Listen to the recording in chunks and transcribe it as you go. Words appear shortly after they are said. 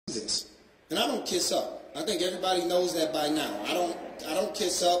And I don't kiss up. I think everybody knows that by now. I don't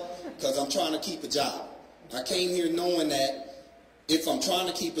kiss up because I'm trying to keep a job. I came here knowing that if I'm trying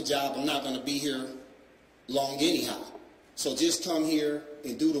to keep a job, I'm not going to be here long anyhow. So just come here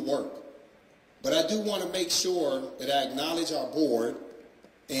and do the work. But I do want to make sure that I acknowledge our board,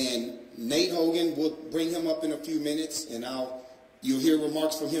 and Nate Hogan will bring him up in a few minutes, and you'll hear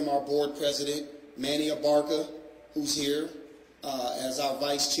remarks from him, our board president, Manny Abarca, who's here as our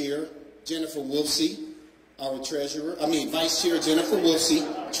vice chair, Jennifer Wolfsey, our vice chair Jennifer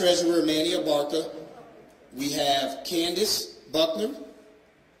Wolfsey, treasurer Manny Abarca. We have Candace Buckner,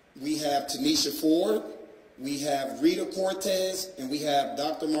 we have Tanisha Ford, we have Rita Cortez, and we have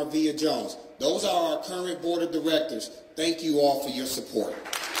Dr. Marvia Jones. Those are our current board of directors. Thank you all for your support.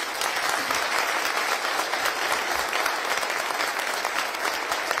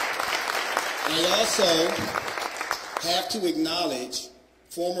 I also have to acknowledge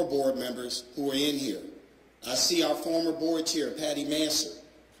former board members who are in here. I see our former board chair, Patty Manser,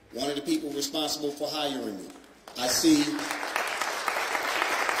 one of the people responsible for hiring me. I see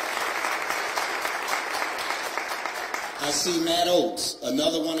Matt Oates,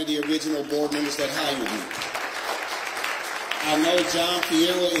 another one of the original board members that hired me. I know John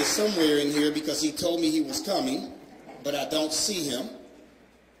Fierro is somewhere in here because he told me he was coming, but I don't see him.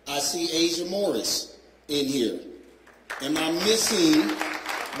 I see Asia Morris in here. Am I missing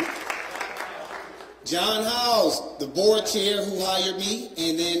John Howes, the board chair who hired me,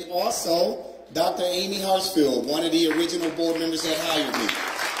 and then also Dr. Amy Hartsfield, one of the original board members that hired me.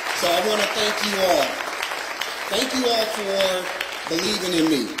 So I want to thank you all. Thank you all for believing in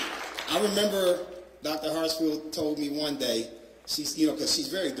me. I remember Dr. Hartsfield told me one day, because she's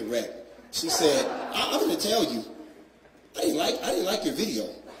very direct. She said, I'm going to tell you, I didn't like your video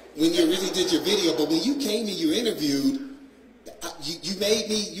when you really did your video, but when you came and you interviewed, you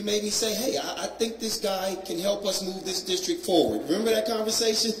made me say, hey, I think this guy can help us move this district forward. Remember that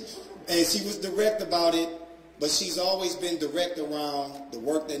conversation? And she was direct about it, but she's always been direct around the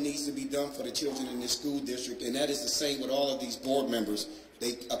work that needs to be done for the children in this school district, and that is the same with all of these board members.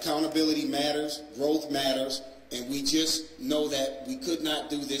 Accountability matters, growth matters, and we just know that we could not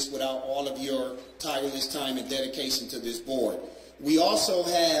do this without all of your tireless time and dedication to this board. We also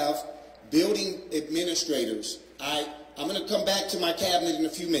have building administrators. I'm going to come back to my cabinet in a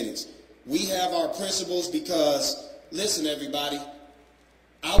few minutes. We have our principals because, listen everybody,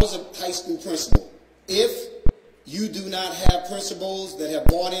 I was a high school principal. If you do not have principals that have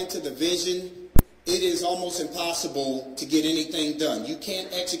bought into the vision, it is almost impossible to get anything done. You can't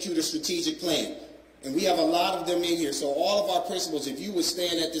execute a strategic plan. And we have a lot of them in here. So all of our principals, if you would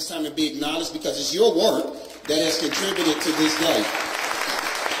stand at this time and be acknowledged, because it's your work that has contributed to this day.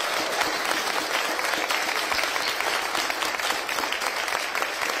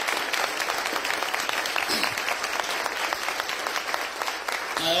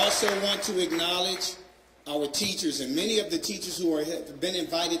 I also want to acknowledge our teachers, and many of the teachers who have been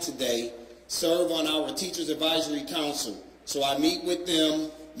invited today serve on our Teachers Advisory Council. So I meet with them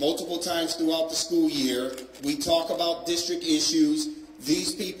multiple times throughout the school year. We talk about district issues.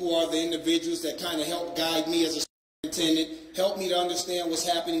 These people are the individuals that kind of help guide me as a superintendent, help me to understand what's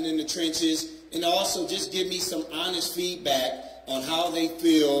happening in the trenches, and also just give me some honest feedback on how they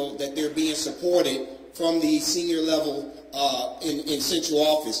feel that they're being supported from the senior level in central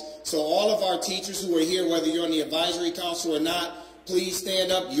office. So all of our teachers who are here, whether you're on the advisory council or not, please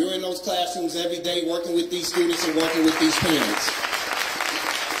stand up. You're in those classrooms every day working with these students and working with these parents.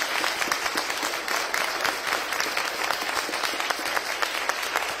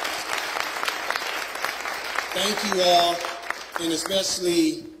 Thank you all, and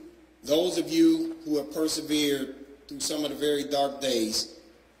especially those of you who have persevered through some of the very dark days.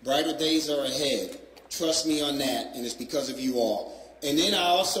 Brighter days are ahead. Trust me on that, and it's because of you all. And then I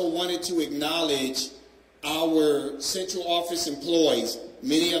also wanted to acknowledge our central office employees.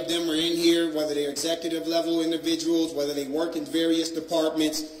 Many of them are in here, whether they're executive level individuals, whether they work in various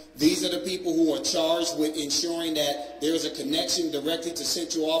departments. These are the people who are charged with ensuring that there is a connection directly to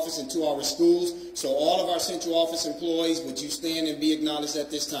central office and to our schools. So all of our central office employees, would you stand and be acknowledged at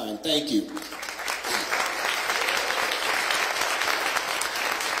this time? Thank you.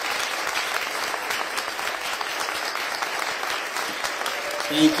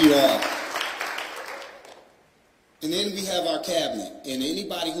 Thank you all. And then we have our cabinet. And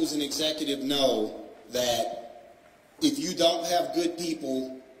anybody who's an executive know that if you don't have good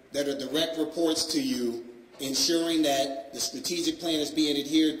people that are direct reports to you, ensuring that the strategic plan is being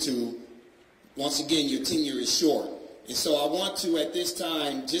adhered to, once again, your tenure is short. And so I want to, at this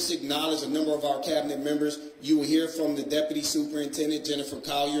time, just acknowledge a number of our cabinet members. You will hear from the Deputy Superintendent, Jennifer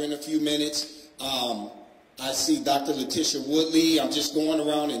Collier, in a few minutes. I see Dr. Letitia Woodley. I'm just going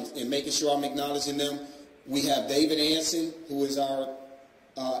around and making sure I'm acknowledging them. We have David Anson, who is our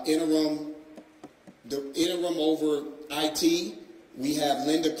interim over IT. We have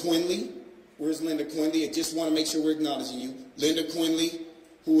Linda Quinley. Where's Linda Quinley? I just want to make sure we're acknowledging you. Linda Quinley,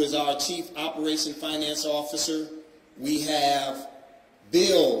 who is our Chief Operation Finance Officer. We have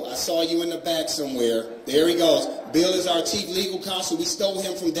Bill. I saw you in the back somewhere. There he goes. Bill is our Chief Legal Counsel. We stole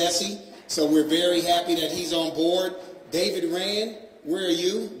him from DESE, so we're very happy that he's on board. David Rand, where are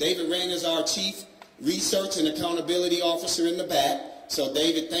you? David Rand is our Chief Research and Accountability Officer in the back. So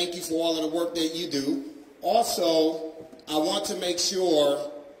David, thank you for all of the work that you do. Also, I want to make sure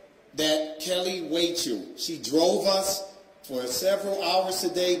that Kelly Waichu, she drove us for several hours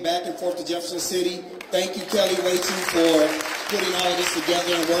today back and forth to Jefferson City. Thank you, Kelly Waichu, for putting all of this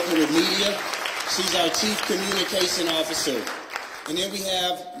together and working with media. She's our Chief Communication Officer. And then we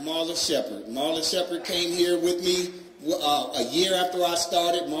have Marla Shepard. Marla Shepard came here with me a year after I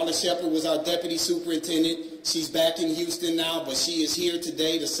started. Marla Shepard was our Deputy Superintendent. She's back in Houston now, but she is here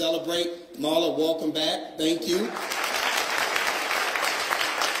today to celebrate. Marla, welcome back. Thank you.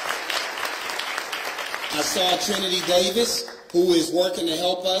 I saw Trinity Davis, who is working to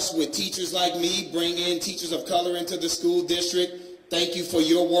help us with teachers like me, bring in teachers of color into the school district. Thank you for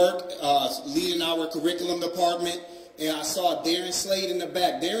your work leading our curriculum department. And I saw Darren Slade in the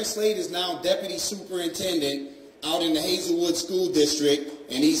back. Darren Slade is now Deputy Superintendent out in the Hazelwood School District,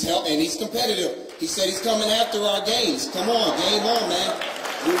 and he's competitive. He said he's coming after our games. Come on, game on, man.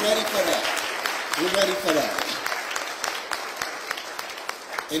 We're ready for that. We're ready for that.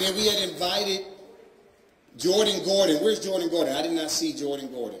 And then we had invited Jordan Gordon. Where's Jordan Gordon? I did not see Jordan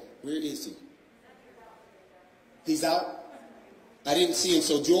Gordon. Where is he? He's out? I didn't see him.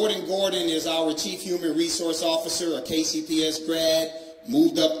 So Jordan Gordon is our Chief Human Resource Officer, a KCPS grad,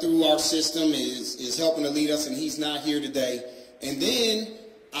 moved up through our system, is helping to lead us, and he's not here today. And then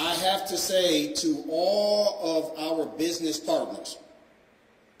I have to say to all of our business partners,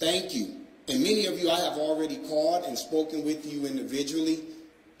 thank you. And many of you I have already called and spoken with you individually.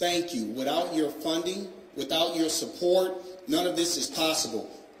 Thank you. Without your funding, without your support, none of this is possible.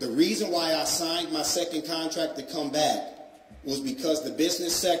 The reason why I signed my second contract to come back was because the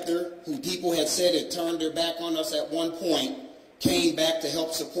business sector, who people had said had turned their back on us at one point, came back to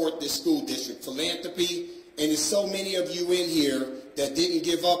help support this school district. Philanthropy, and there's so many of you in here that didn't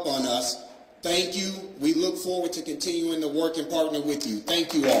give up on us. Thank you. We look forward to continuing to work and partner with you.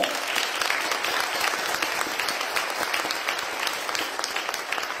 Thank you all.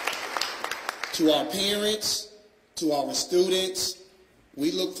 To our parents, to our students,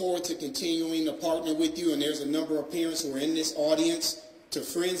 we look forward to continuing to partner with you, and there's a number of parents who are in this audience. To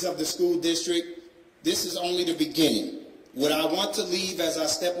friends of the school district, this is only the beginning. What I want to leave as I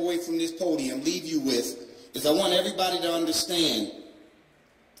step away from this podium, leave you with, is I want everybody to understand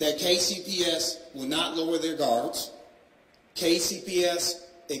that KCPS will not lower their guards. KCPS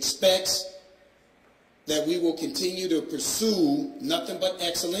expects that we will continue to pursue nothing but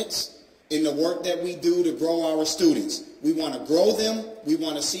excellence in the work that we do to grow our students. We want to grow them. We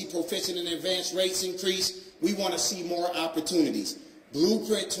want to see proficient and advanced rates increase. We want to see more opportunities.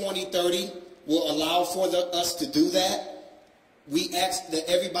 Blueprint 2030 will allow for us to do that. We ask that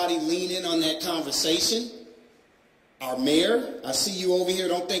everybody lean in on that conversation. Our mayor, I see you over here.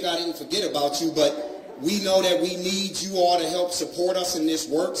 Don't think I didn't forget about you, but we know that we need you all to help support us in this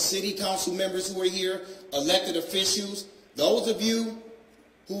work. City council members who are here, elected officials, those of you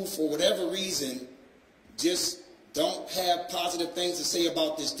who, for whatever reason, just don't have positive things to say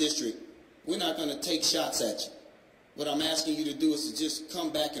about this district, we're not going to take shots at you. What I'm asking you to do is to just come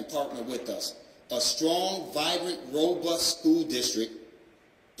back and partner with us. A strong, vibrant, robust school district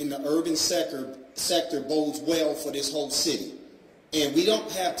in the urban sector bodes well for this whole city. And we don't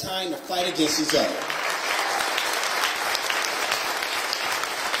have time to fight against each other.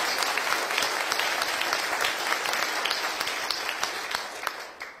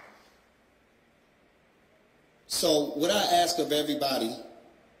 So what I ask of everybody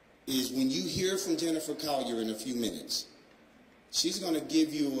is when you hear from Jennifer Collier in a few minutes, she's going to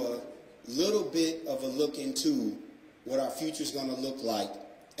give you a little bit of a look into what our future is going to look like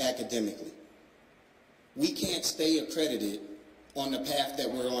academically. We can't stay accredited on the path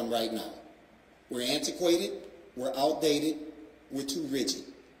that we're on right now. We're antiquated, we're outdated, we're too rigid.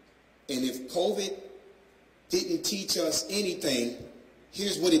 And if COVID didn't teach us anything,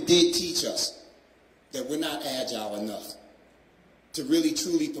 here's what it did teach us: that we're not agile enough to really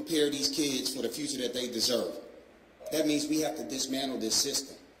truly prepare these kids for the future that they deserve. that means we have to dismantle this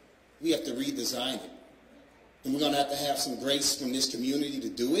system. We have to redesign it. And we're going to have some grace from this community to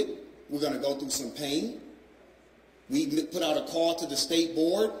do it. We're going to go through some pain. We put out a call to the state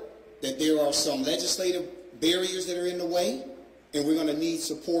board that there are some legislative barriers that are in the way, and we're going to need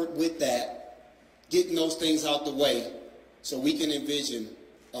support with that, getting those things out the way so we can envision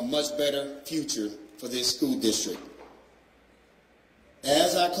a much better future for this school district.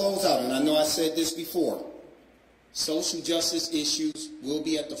 As I close out, and I know I said this before, social justice issues will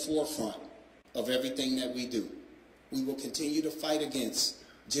be at the forefront of everything that we do. We will continue to fight against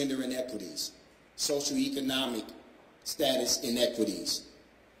gender inequities, socioeconomic status inequities,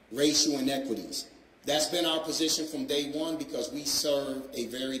 racial inequities. That's been our position from day one because we serve a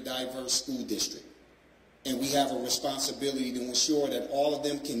very diverse school district. And we have a responsibility to ensure that all of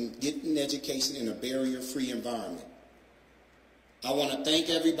them can get an education in a barrier-free environment. I want to thank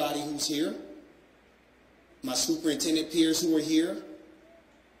everybody who's here, my superintendent peers who are here,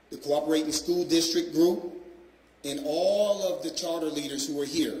 the Cooperating School District Group, and all of the charter leaders who are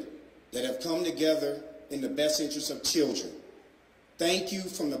here that have come together in the best interest of children. Thank you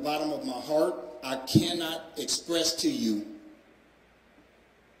from the bottom of my heart. I cannot express to you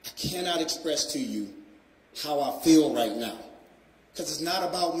how I feel right now, because it's not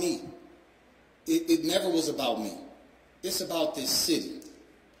about me. It never was about me. It's about this city.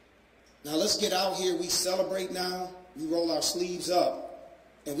 Now let's get out here. We celebrate now. We roll our sleeves up,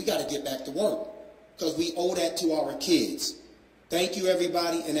 and we got to get back to work because we owe that to our kids. Thank you,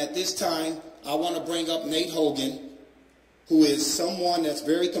 everybody. And at this time, I want to bring up Nate Hogan, who is someone that's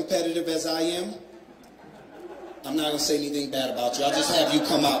very competitive as I am. I'm not going to say anything bad about you. I'll just have you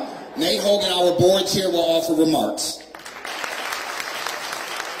come out. Nate Hogan, our board chair, will offer remarks.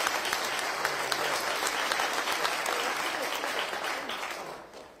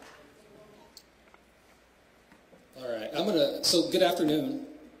 All right, so good afternoon.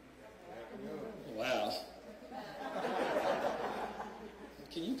 Wow.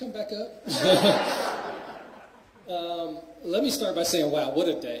 Can you come back up? Let me start by saying, wow, what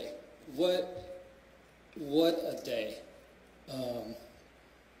a day. What a day.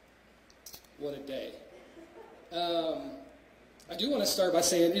 What a day. I do want to start by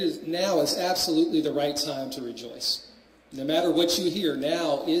saying now is absolutely the right time to rejoice. No matter what you hear,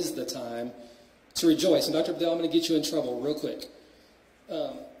 now is the time to rejoice. And Dr. Bedell, I'm going to get you in trouble real quick.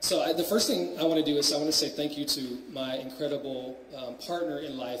 The first thing I want to do is I want to say thank you to my incredible partner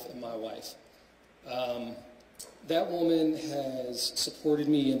in life and my wife. That woman has supported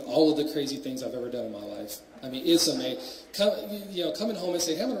me in all of the crazy things I've ever done in my life. I mean, it's amazing. Coming home and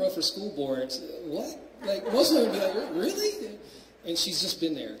saying, hey, I'm going to run for school board. What? Like, most women would be like, really? And she's just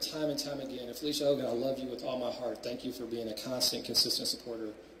been there time and time again. And Felicia Hogan, I love you with all my heart. Thank you for being a constant, consistent supporter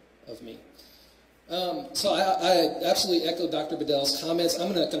of me. So I absolutely echo Dr. Bedell's comments.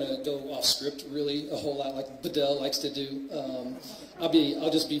 I'm not going to go off script really a whole lot like Bedell likes to do. I'll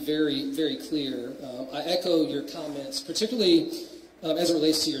just be very, very clear. I echo your comments, particularly as it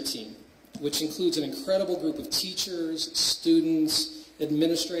relates to your team, which includes an incredible group of teachers, students,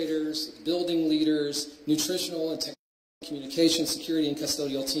 administrators, building leaders, nutritional and technical communication, security, and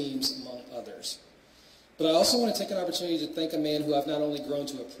custodial teams, among others. But I also want to take an opportunity to thank a man who I've not only grown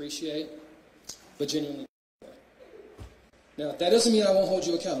to appreciate, but genuinely. Now, that doesn't mean I won't hold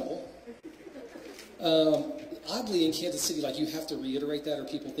you accountable. Oddly, in Kansas City, you have to reiterate that or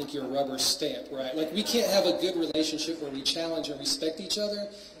people think you're a rubber stamp, right? We can't have a good relationship where we challenge and respect each other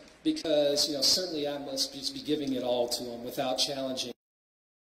because, certainly I must just be giving it all to them without challenging.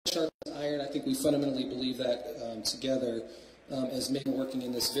 Sharp as iron, I think we fundamentally believe that together as men working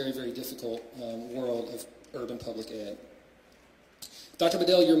in this very, very difficult world of urban public ed. Dr.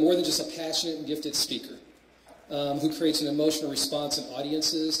 Bedell, you're more than just a passionate and gifted speaker who creates an emotional response in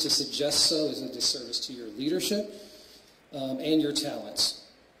audiences. To suggest so is a disservice to your leadership and your talents.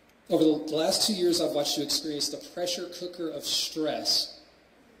 Over the last 2 years, I've watched you experience the pressure cooker of stress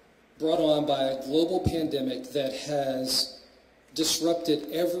brought on by a global pandemic that has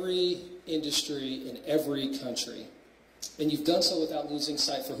disrupted every industry in every country. And you've done so without losing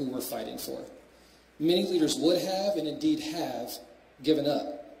sight for who we're fighting for. Many leaders would have, and indeed have, given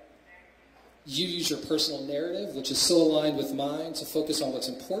up. You use your personal narrative, which is so aligned with mine, to focus on what's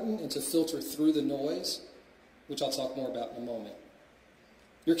important and to filter through the noise, which I'll talk more about in a moment.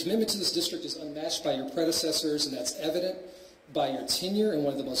 Your commitment to this district is unmatched by your predecessors, and that's evident by your tenure in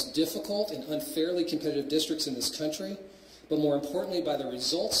one of the most difficult and unfairly competitive districts in this country, but more importantly, by the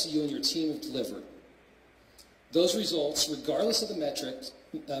results you and your team have delivered. Those results, regardless of the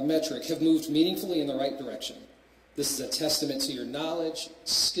metric, have moved meaningfully in the right direction. This is a testament to your knowledge,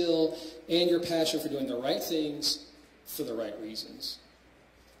 skill, and your passion for doing the right things for the right reasons.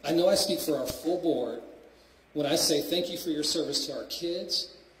 I know I speak for our full board when I say thank you for your service to our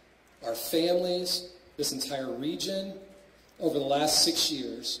kids, our families, this entire region over the last 6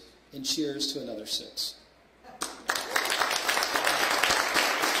 years, and cheers to another 6.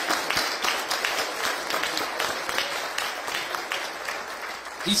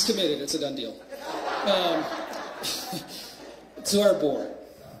 He's committed. It's a done deal. To our board,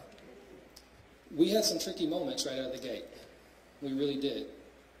 we had some tricky moments right out of the gate. We really did.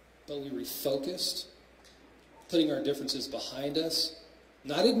 But we refocused, putting our differences behind us,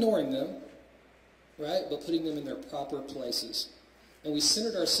 not ignoring them, right, but putting them in their proper places. And we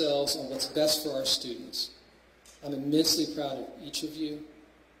centered ourselves on what's best for our students. I'm immensely proud of each of you.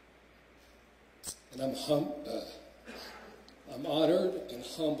 And I'm honored and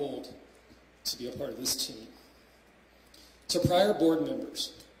humbled to be a part of this team. To prior board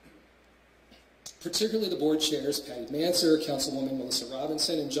members, particularly the board chairs, Patty Manser, Councilwoman Melissa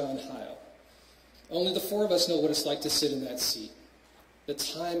Robinson, and John Heil. Only the 4 of us know what it's like to sit in that seat. The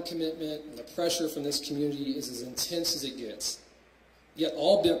time commitment and the pressure from this community is as intense as it gets. Yet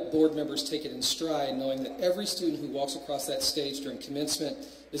all board members take it in stride, knowing that every student who walks across that stage during commencement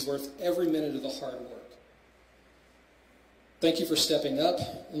is worth every minute of the hard work. Thank you for stepping up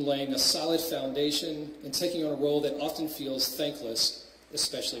and laying a solid foundation and taking on a role that often feels thankless,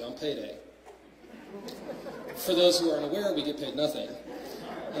 especially on payday. For those who aren't aware, we get paid nothing.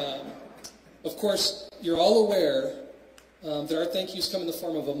 Of course, you're all aware that our thank yous come in the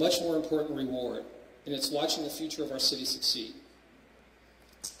form of a much more important reward, and it's watching the future of our city succeed.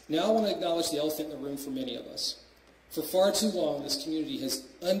 Now I want to acknowledge the elephant in the room for many of us. For far too long, this community has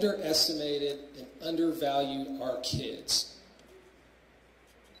underestimated and undervalued our kids.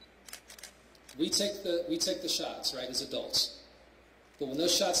 We take the shots, right, as adults. But when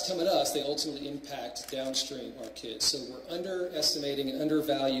those shots come at us, they ultimately impact downstream our kids. So we're underestimating and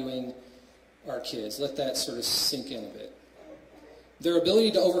undervaluing our kids. Let that sort of sink in a bit. Their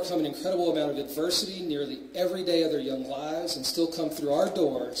ability to overcome an incredible amount of adversity nearly every day of their young lives and still come through our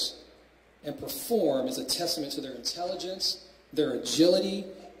doors and perform is a testament to their intelligence, their agility,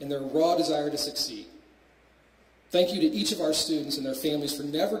 and their raw desire to succeed. Thank you to each of our students and their families for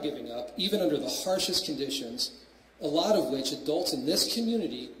never giving up, even under the harshest conditions, a lot of which adults in this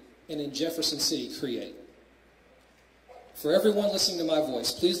community and in Jefferson City create. For everyone listening to my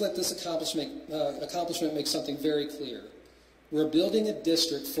voice, please let this accomplishment make something very clear. We're building a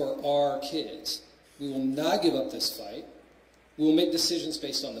district for our kids. We will not give up this fight. We will make decisions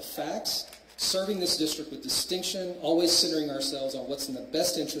based on the facts, serving this district with distinction, always centering ourselves on what's in the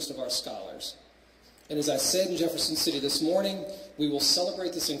best interest of our scholars. And as I said in Jefferson City this morning, we will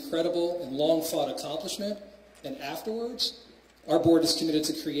celebrate this incredible and long-fought accomplishment. And afterwards, our board is committed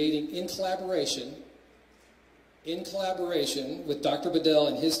to creating, in collaboration with Dr. Bedell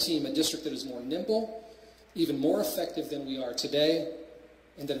and his team, a district that is more nimble, even more effective than we are today,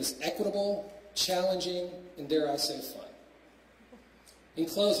 and that is equitable, challenging, and dare I say fun. In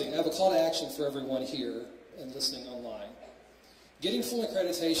closing, I have a call to action for everyone here and listening online. Getting full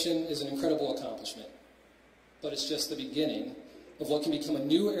accreditation is an incredible accomplishment, but it's just the beginning of what can become a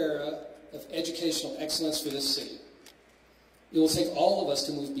new era of educational excellence for this city. It will take all of us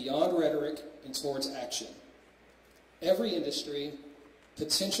to move beyond rhetoric and towards action. Every industry,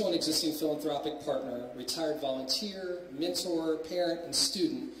 potential and existing philanthropic partner, retired volunteer, mentor, parent, and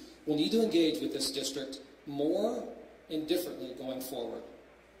student will need to engage with this district more and differently going forward.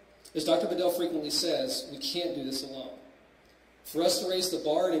 As Dr. Bedell frequently says, we can't do this alone. For us to raise the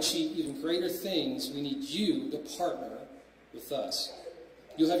bar and achieve even greater things, we need you to partner with us.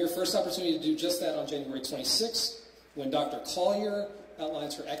 You'll have your first opportunity to do just that on January 26th, when Dr. Collier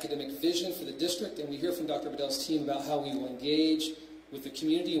outlines her academic vision for the district, and we hear from Dr. Bedell's team about how we will engage with the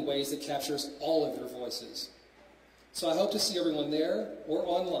community in ways that captures all of their voices. So I hope to see everyone there or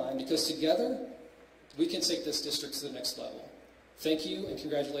online, because together we can take this district to the next level. Thank you, and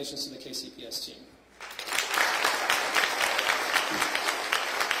congratulations to the KCPS team.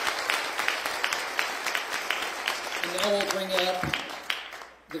 And now we'll bring up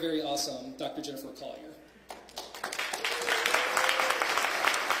the very awesome Dr. Jennifer Collier.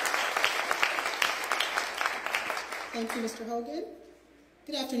 Thank you, Mr. Hogan.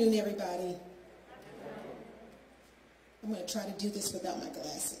 Good afternoon, everybody. I'm going to try to do this without my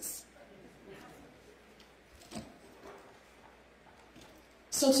glasses.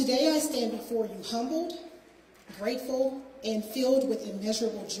 So today I stand before you humbled, grateful, and filled with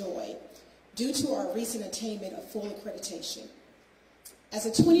immeasurable joy due to our recent attainment of full accreditation. As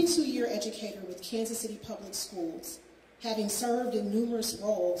a 22-year educator with Kansas City Public Schools, having served in numerous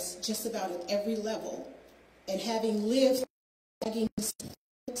roles just about at every level, and having lived nagging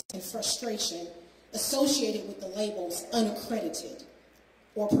and frustration associated with the labels unaccredited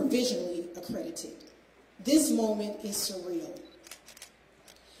or provisionally accredited. This moment is surreal.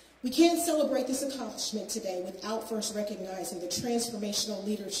 We can't celebrate this accomplishment today without first recognizing the transformational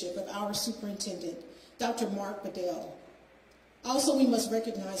leadership of our superintendent, Dr. Mark Bedell. Also, we must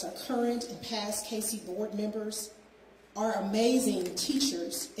recognize our current and past KC board members, our amazing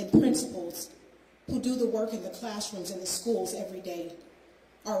teachers and principals who do the work in the classrooms and the schools every day,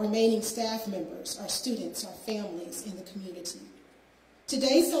 our remaining staff members, our students, our families, and the community.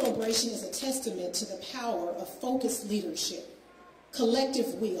 Today's celebration is a testament to the power of focused leadership,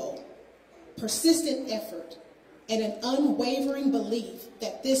 collective will, persistent effort, and an unwavering belief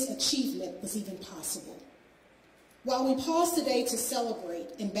that this achievement was even possible. While we pause today to celebrate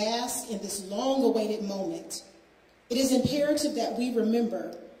and bask in this long-awaited moment, it is imperative that we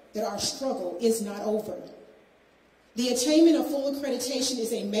remember that our struggle is not over. The attainment of full accreditation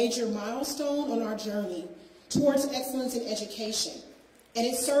is a major milestone on our journey towards excellence in education, and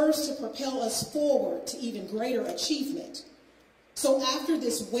it serves to propel us forward to even greater achievement. So after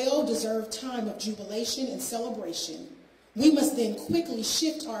this well-deserved time of jubilation and celebration, we must then quickly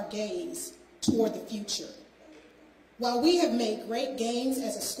shift our gaze toward the future. While we have made great gains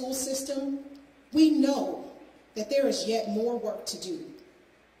as a school system, we know that there is yet more work to do.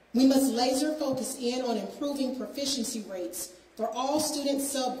 We must laser focus in on improving proficiency rates for all student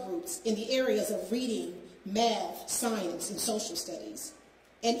subgroups in the areas of reading, math, science, and social studies.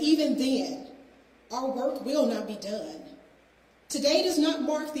 And even then, our work will not be done. Today does not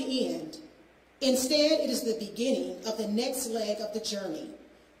mark the end. Instead, it is the beginning of the next leg of the journey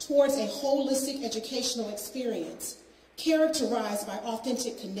towards a holistic educational experience characterized by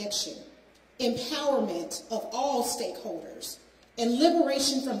authentic connection, empowerment of all stakeholders, and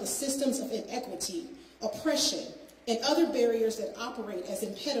liberation from the systems of inequity, oppression, and other barriers that operate as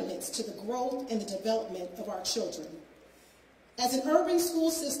impediments to the growth and the development of our children. As an urban school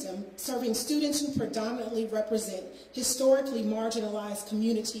system serving students who predominantly represent historically marginalized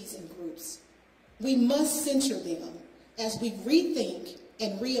communities and groups, we must center them as we rethink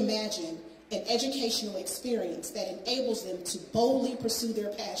and reimagine an educational experience that enables them to boldly pursue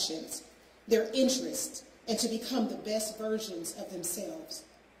their passions, their interests, and to become the best versions of themselves.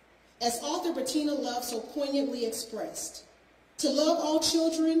 As author Bettina Love so poignantly expressed, to love all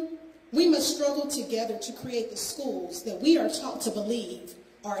children, we must struggle together to create the schools that we are taught to believe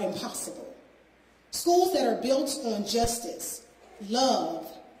are impossible. Schools that are built on justice, love,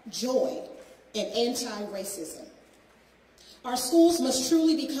 joy, and anti-racism. Our schools must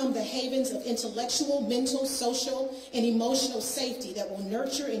truly become the havens of intellectual, mental, social, and emotional safety that will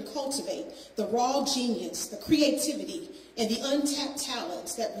nurture and cultivate the raw genius, the creativity, and the untapped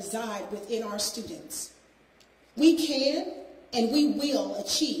talents that reside within our students. We can and we will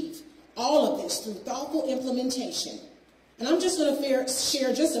achieve all of this through thoughtful implementation. And I'm just going to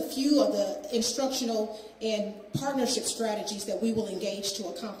share just a few of the instructional and partnership strategies that we will engage to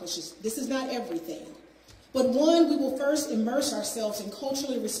accomplish this. This is not everything. But one, we will first immerse ourselves in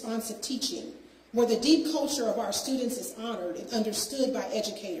culturally responsive teaching, where the deep culture of our students is honored and understood by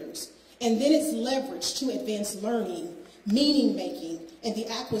educators, and then it's leveraged to advance learning, meaning-making, and the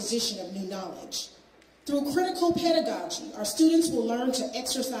acquisition of new knowledge. Through critical pedagogy, our students will learn to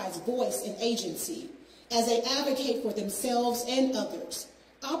exercise voice and agency as they advocate for themselves and others,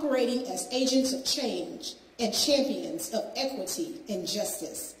 operating as agents of change and champions of equity and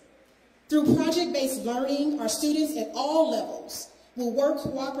justice. Through project-based learning, our students at all levels will work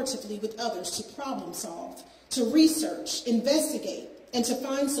cooperatively with others to problem solve, to research, investigate, and to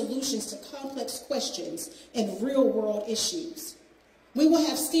find solutions to complex questions and real-world issues. We will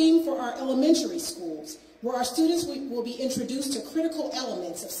have STEAM for our elementary schools, where our students will be introduced to critical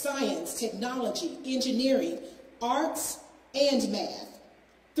elements of science, technology, engineering, arts, and math.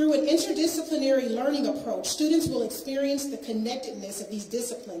 Through an interdisciplinary learning approach, students will experience the connectedness of these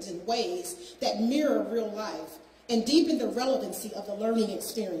disciplines in ways that mirror real life and deepen the relevancy of the learning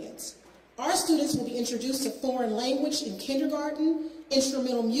experience. Our students will be introduced to foreign language in kindergarten,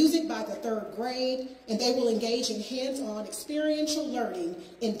 instrumental music by the 3rd grade, and they will engage in hands-on experiential learning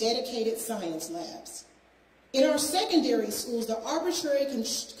in dedicated science labs. In our secondary schools, the arbitrary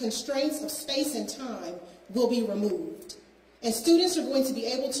constraints of space and time will be removed. And students are going to be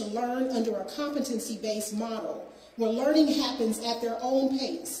able to learn under a competency-based model where learning happens at their own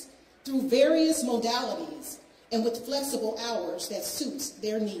pace through various modalities and with flexible hours that suits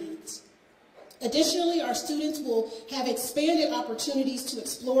their needs. Additionally, our students will have expanded opportunities to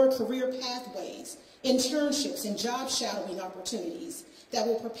explore career pathways, internships, and job shadowing opportunities that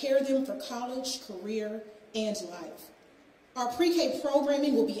will prepare them for college, career, and life. Our pre-K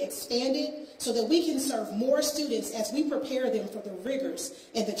programming will be expanded so that we can serve more students as we prepare them for the rigors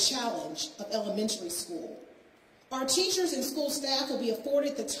and the challenge of elementary school. Our teachers and school staff will be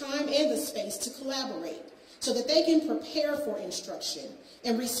afforded the time and the space to collaborate so that they can prepare for instruction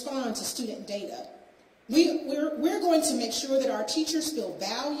and respond to student data. We're going to make sure that our teachers feel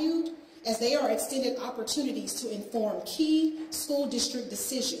valued as they are extended opportunities to inform key school district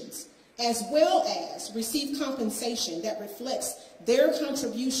decisions, as well as receive compensation that reflects their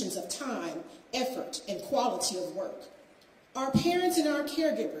contributions of time, effort, and quality of work. Our parents and our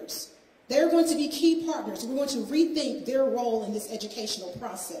caregivers, they're going to be key partners. We're going to rethink their role in this educational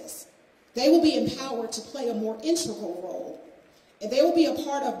process. They will be empowered to play a more integral role, and they will be a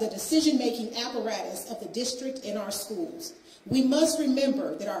part of the decision-making apparatus of the district and our schools. We must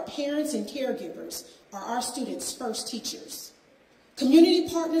remember that our parents and caregivers are our students' first teachers. Community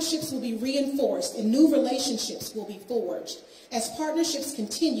partnerships will be reinforced and new relationships will be forged as partnerships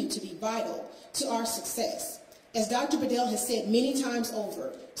continue to be vital to our success. As Dr. Bedell has said many times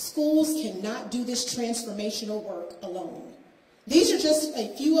over, schools cannot do this transformational work alone. These are just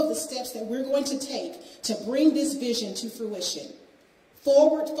a few of the steps that we're going to take to bring this vision to fruition.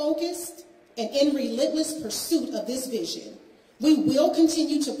 Forward-focused and in relentless pursuit of this vision, we will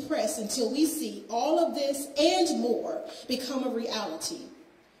continue to press until we see all of this and more become a reality.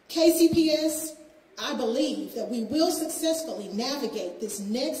 KCPS, I believe that we will successfully navigate this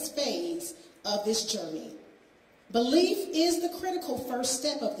next phase of this journey. Belief is the critical first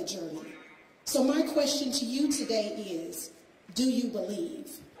step of the journey. So my question to you today is, do you believe?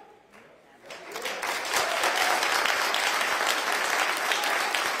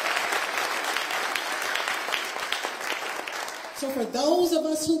 So for those of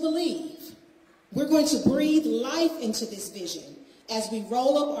us who believe, we're going to breathe life into this vision as we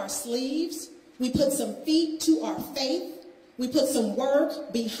roll up our sleeves, we put some feet to our faith, we put some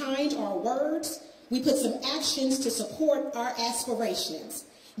work behind our words, we put some actions to support our aspirations.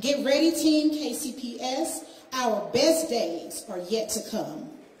 Get ready, Team KCPS. Our best days are yet to come.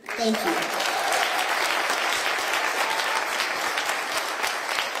 Thank you.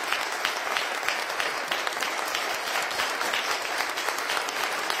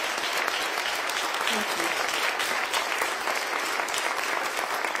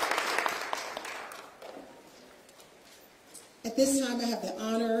 At this time, I have the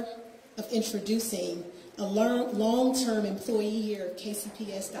honor of introducing a long-term employee here at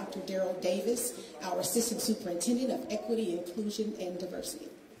KCPS, Dr. Darrell Davis, our Assistant Superintendent of Equity, Inclusion, and Diversity.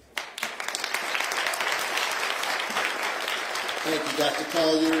 Thank you, Dr.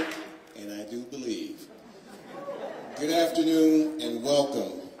 Collier, and I do believe. Good afternoon and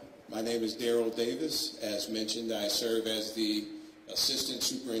welcome. My name is Darrell Davis. As mentioned, I serve as the Assistant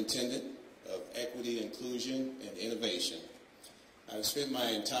Superintendent of Equity, Inclusion, and Innovation. I've spent my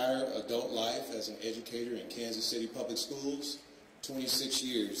entire adult life as an educator in Kansas City Public Schools, 26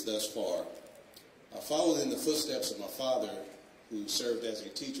 years thus far. I followed in the footsteps of my father, who served as a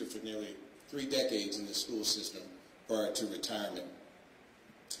teacher for nearly 3 decades in the school system prior to retirement.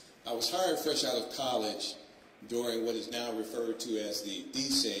 I was hired fresh out of college during what is now referred to as the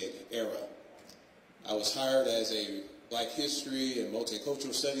DSEG era. I was hired as a Black History and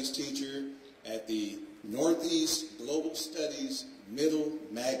Multicultural Studies teacher at the Northeast Global Studies Middle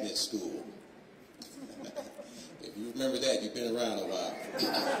Magnet School. If you remember that, you've been around a while.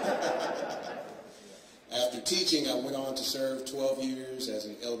 After teaching, I went on to serve 12 years as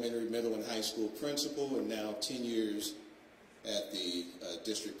an elementary, middle, and high school principal, and now 10 years at the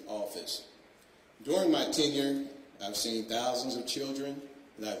district office. During my tenure, I've seen thousands of children,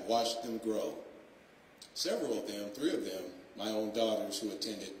 and I've watched them grow. Several of them, 3 of them, my own daughters who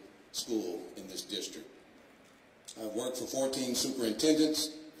attended school in this district. I've worked for 14 superintendents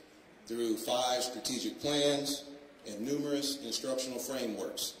through 5 strategic plans and numerous instructional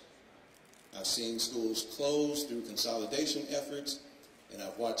frameworks. I've seen schools close through consolidation efforts, and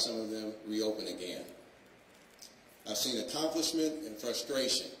I've watched some of them reopen again. I've seen accomplishment and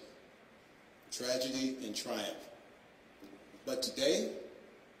frustration, tragedy and triumph. But today,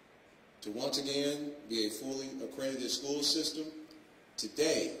 to once again be a fully accredited school system,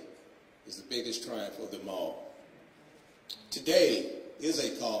 today is the biggest triumph of them all. Today is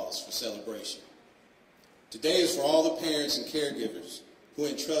a cause for celebration. Today is for all the parents and caregivers who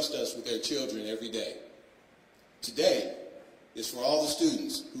entrust us with their children every day. Today is for all the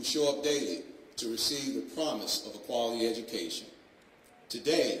students who show up daily to receive the promise of a quality education.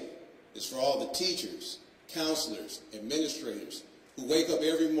 Today is for all the teachers, counselors, administrators who wake up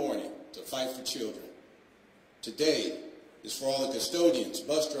every morning to fight for children. Today is for all the custodians,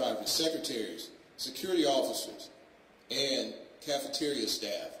 bus drivers, secretaries, security officers, and cafeteria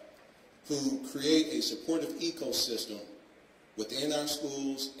staff who create a supportive ecosystem within our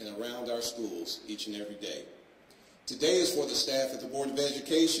schools and around our schools each and every day. Today is for the staff at the Board of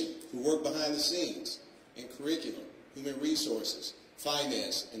Education who work behind the scenes in curriculum, human resources,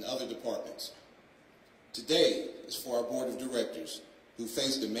 finance, and other departments. Today is for our Board of Directors who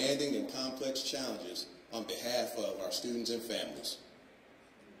face demanding and complex challenges on behalf of our students and families.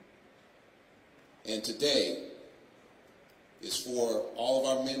 And today is for all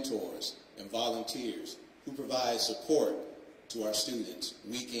of our mentors and volunteers who provide support to our students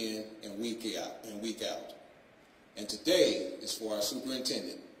week in and week out. And today is for our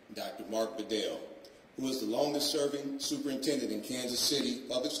superintendent, Dr. Mark Bedell, who is the longest serving superintendent in Kansas City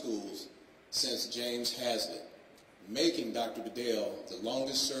Public Schools since James Hazlitt, making Dr. Bedell the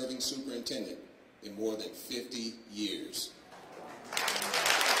longest serving superintendent in more than 50 years.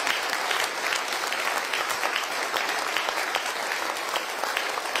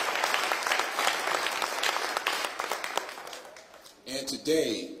 And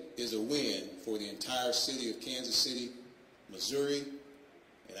today is a win for the entire city of Kansas City, Missouri,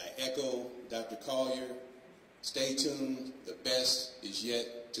 and I echo Dr. Collier, stay tuned, the best is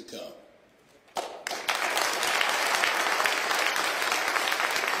yet to come.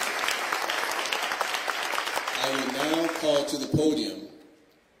 I will now call to the podium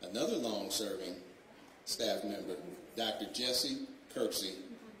another long-serving staff member, Dr. Jesse Kirksey,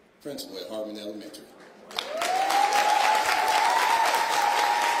 principal at Hartman Elementary.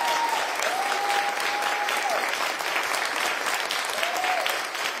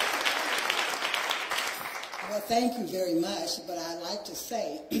 Well, thank you very much, but I'd like to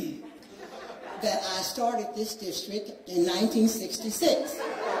say that I started this district in 1966.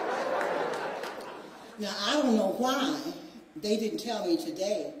 Now, I don't know why they didn't tell me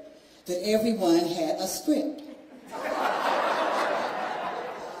today that everyone had a script.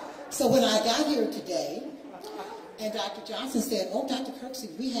 So when I got here today, and Dr. Johnson said, "Oh, Dr. Kirksey,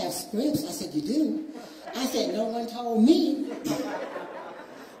 we have scripts." I said, "You do?" I said, "No one told me."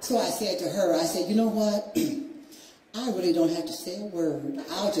 So I said to her, I said, "You know what? I really don't have to say a word.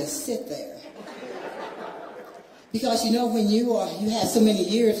 I'll just sit there." Because you know, when you have so many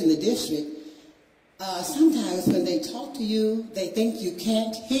years in the district, sometimes when they talk to you, they think you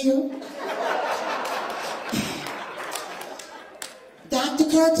can't hear. "Dr.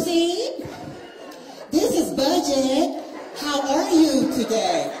 Kirksey, this is budget. How are you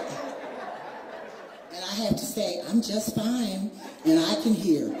today?" And I have to say, "I'm just fine, and I can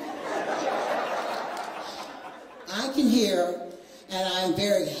hear." I can hear, and I'm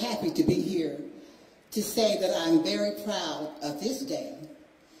very happy to be here to say that I'm very proud of this day,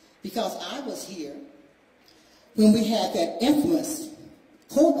 because I was here when we had that infamous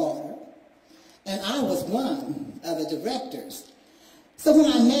court order, and I was one of the directors. So when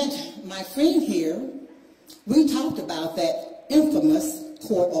I met my friend here, we talked about that infamous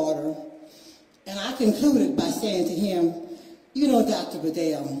court order, and I concluded by saying to him, "You know, Dr.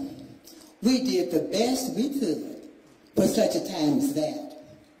 Bedell, we did the best we could for such a time as that."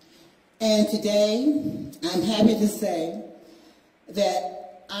 And today, I'm happy to say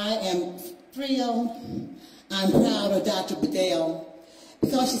that I am thrilled, I'm proud of Dr. Bedell,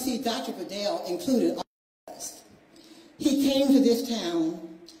 because you see, Dr. Bedell included all of us. He came to this town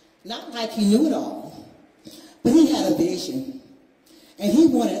not like he knew it all, but he had a vision, and he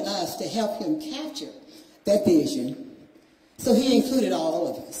wanted us to help him capture that vision. So he included all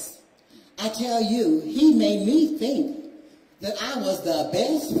of us. I tell you, he made me think that I was the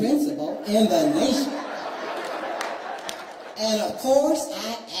best principal in the nation. And of course,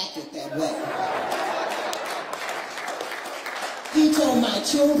 I acted that way. He told my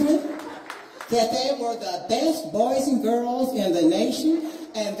children that they were the best boys and girls in the nation,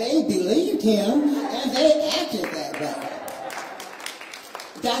 and they believed him, and they acted that way.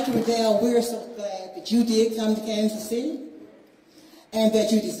 Dr. Bedell, we're so glad that you did come to Kansas City, and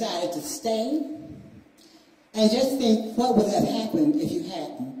that you decided to stay. And just think what would have happened if you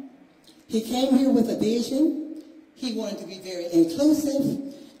hadn't. He came here with a vision. He wanted to be very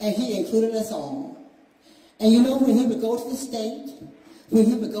inclusive, and he included us all. And you know, when he would go to the state, when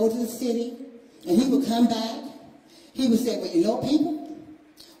he would go to the city, and he would come back, he would say, "Well, you know, people,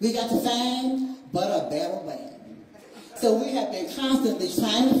 we got to find but a better way." So we have been constantly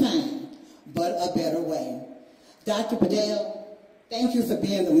trying to find but a better way. Dr. Bedell, thank you for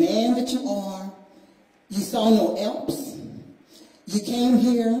being the man that you are. You saw no else. You came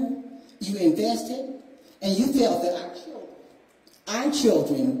here, you invested, and you felt that our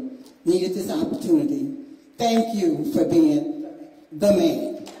children needed this opportunity. Thank you for being the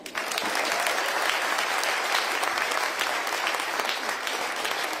man.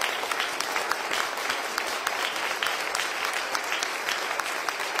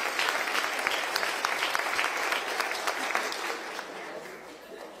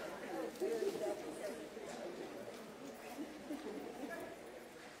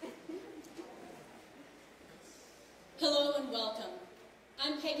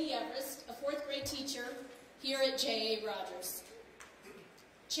 I'm Peggy Everest, a fourth grade teacher here at J.A. Rogers.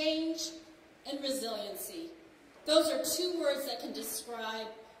 Change and resiliency. Those are two words that can describe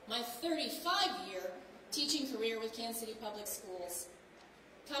my 35-year teaching career with Kansas City Public Schools.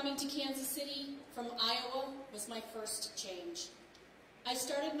 Coming to Kansas City from Iowa was my first change. I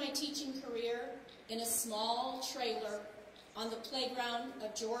started my teaching career in a small trailer on the playground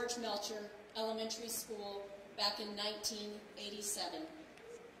of George Melcher Elementary School back in 1987.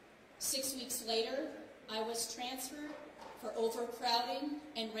 6 weeks later, I was transferred for overcrowding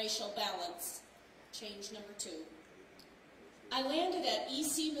and racial balance. Change number 2. I landed at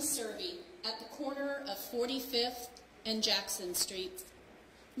EC Meservey at the corner of 45th and Jackson Streets.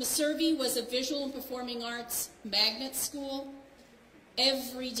 Meservey was a visual and performing arts magnet school.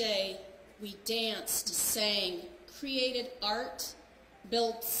 Every day we danced, sang, created art,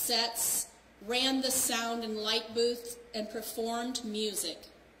 built sets, ran the sound and light booth, and performed music,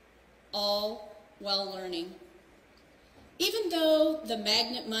 all while learning. Even though the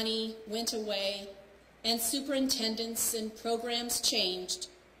magnet money went away and superintendents and programs changed,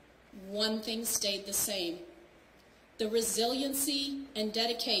 one thing stayed the same: the resiliency and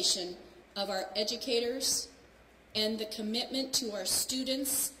dedication of our educators and the commitment to our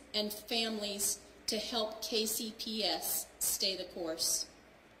students and families to help KCPS stay the course.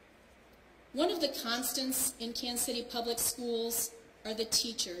 One of the constants in Kansas City Public Schools are the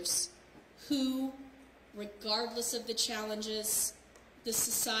teachers who, regardless of the challenges, the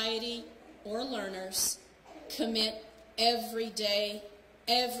society, or learners, commit every day,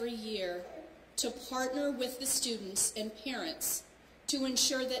 every year to partner with the students and parents to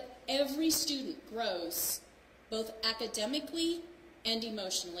ensure that every student grows, both academically and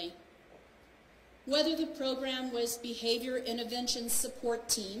emotionally. Whether the program was Behavior Intervention Support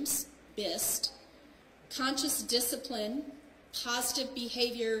Teams, BIST, Conscious Discipline, Positive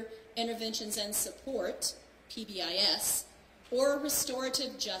Behavior Interventions and Support, PBIS, or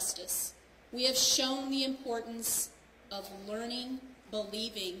Restorative Justice, we have shown the importance of learning,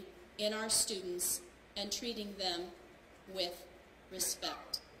 believing in our students, and treating them with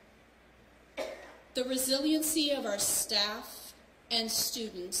respect. The resiliency of our staff and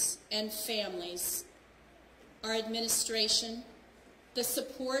students and families, our administration, the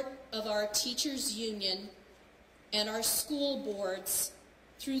support of our teachers' union, and our school boards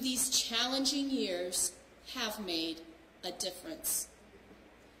through these challenging years have made a difference.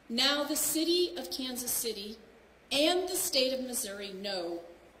 Now the city of Kansas City and the state of Missouri know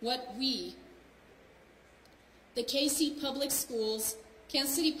what we, the Kansas City Public Schools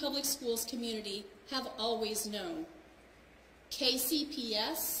community, have always known.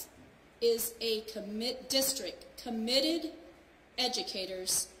 KCPS is a district committed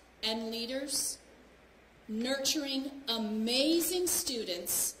educators and leaders nurturing amazing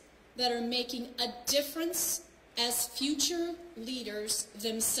students that are making a difference as future leaders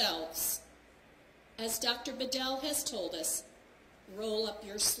themselves. As Dr. Bedell has told us, roll up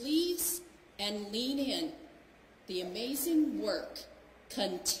your sleeves and lean in. The amazing work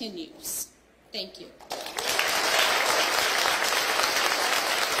continues. Thank you.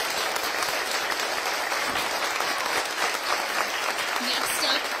 Next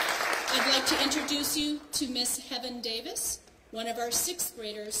up, I'd like to introduce you to Miss Heaven Davis, one of our 6th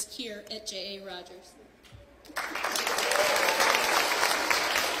graders here at J.A. Rogers.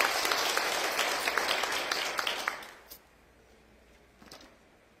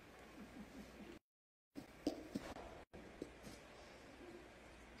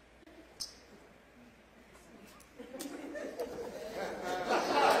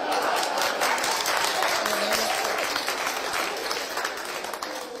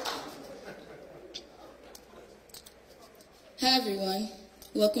 Hi everyone,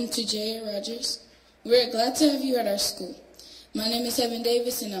 welcome to J.A. Rogers. We're glad to have you at our school. My name is Heaven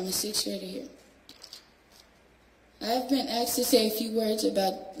Davis and I'm a 6th grader here. I have been asked to say a few words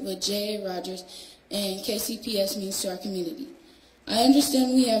about what J.A. Rogers and KCPS means to our community. I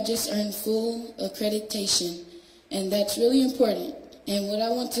understand we have just earned full accreditation, and that's really important. And what I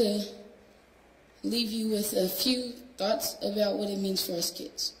want to leave you with a few thoughts about what it means for us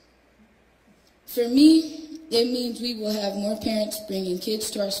kids. For me, it means we will have more parents bringing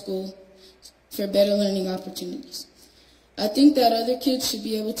kids to our school for better learning opportunities. I think that other kids should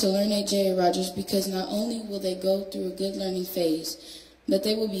be able to learn at J.A. Rogers because not only will they go through a good learning phase, but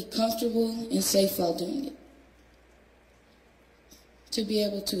they will be comfortable and safe while doing it, to be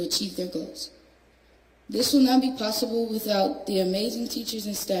able to achieve their goals. This will not be possible without the amazing teachers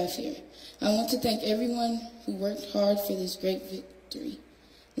and staff here. I want to thank everyone who worked hard for this great victory.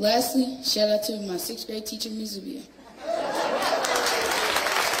 Lastly, shout out to my 6th grade teacher, Ms. Zubia.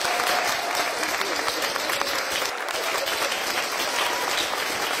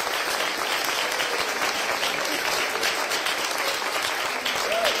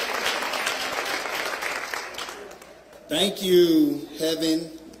 Thank you, Heaven.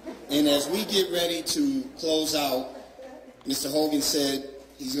 And as we get ready to close out, Mr. Hogan said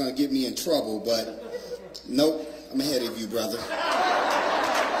he's going to get me in trouble, but nope, I'm ahead of you, brother.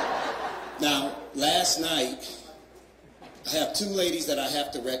 Now, last night, I have two ladies that I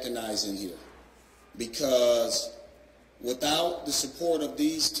have to recognize in here, because without the support of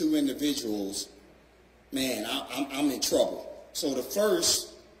these two individuals, man, I'm in trouble. So the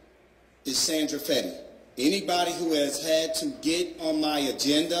first is Sandra Fetty. Anybody who has had to get on my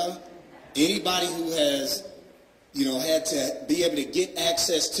agenda, anybody who has, had to be able to get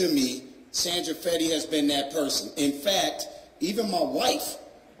access to me, Sandra Fetty has been that person. In fact, even my wife,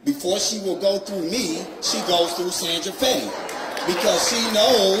 before she will go through me, she goes through Sandra Fetty, because she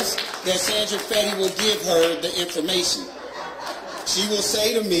knows that Sandra Fetty will give her the information. She will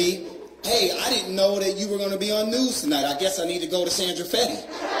say to me, hey, I didn't know that you were going to be on news tonight. I guess I need to go to Sandra Fetty.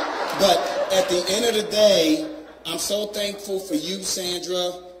 But at the end of the day, I'm so thankful for you,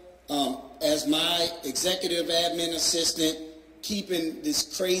 Sandra, as my executive admin assistant, keeping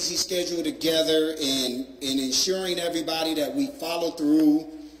this crazy schedule together and ensuring everybody that we follow through,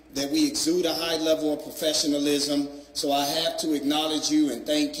 that we exude a high level of professionalism. So I have to acknowledge you and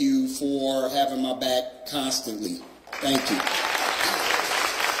thank you for having my back constantly. Thank you.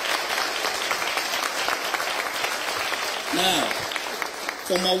 Now,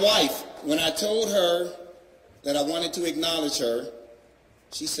 for my wife, when I told her that I wanted to acknowledge her,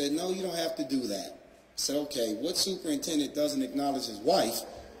 she said, no, you don't have to do that. I said, okay, what superintendent doesn't acknowledge his wife,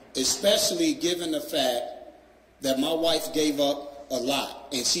 especially given the fact that my wife gave up a lot,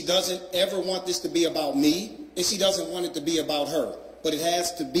 and she doesn't ever want this to be about me, and she doesn't want it to be about her, but it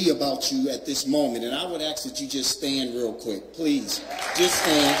has to be about you at this moment. And I would ask that you just stand real quick, please. Just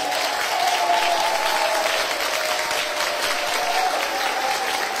stand.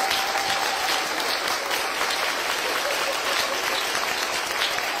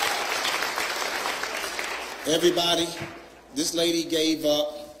 Everybody, this lady gave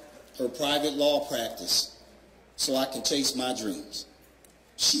up her private law practice so I can chase my dreams.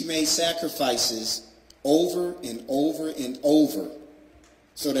 She made sacrifices over and over and over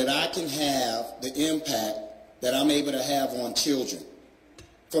so that I can have the impact that I'm able to have on children.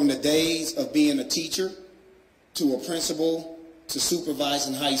 From the days of being a teacher to a principal to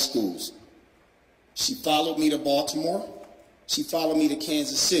supervising high schools. She followed me to Baltimore. She followed me to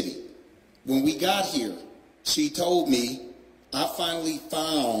Kansas City. When we got here, she told me, I finally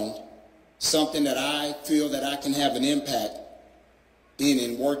found something that I feel that I can have an impact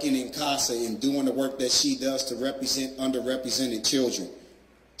in working in CASA and doing the work that she does to represent underrepresented children.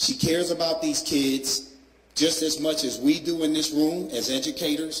 She cares about these kids just as much as we do in this room as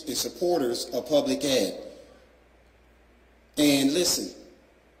educators and supporters of public ed. And listen,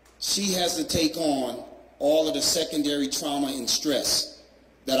 she has to take on all of the secondary trauma and stress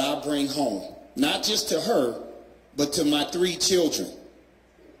that I bring home. Not just to her, but to my 3 children.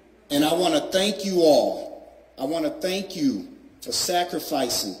 And I want to thank you all. I want to thank you for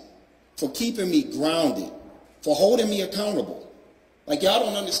sacrificing, for keeping me grounded, for holding me accountable. Like, y'all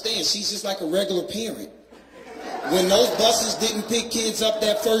don't understand. She's just like a regular parent. When those buses didn't pick kids up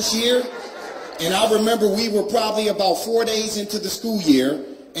that first year, and I remember we were probably about 4 days into the school year,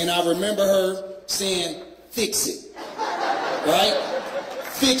 and I remember her saying, fix it, right?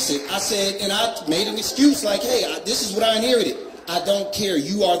 Fix it. I said, and I made an excuse like, hey, this is what I inherited. I don't care.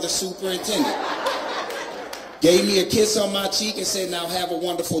 You are the superintendent. Gave me a kiss on my cheek and said, now have a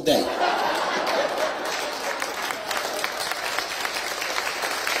wonderful day.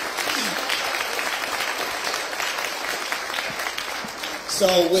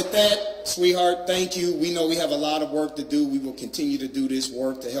 So with that, sweetheart, thank you. We know we have a lot of work to do. We will continue to do this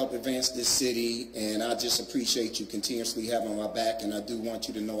work to help advance this city, and I just appreciate you continuously having my back, and I do want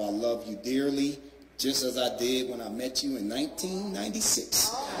you to know I love you dearly, just as I did when I met you in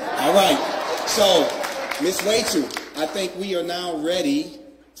 1996. All right, so Ms. Rachel, I think we are now ready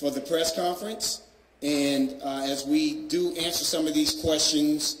for the press conference, and as we do answer some of these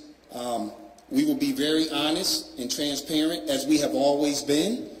questions, we will be very honest and transparent, as we have always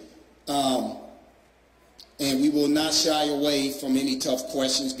been. And we will not shy away from any tough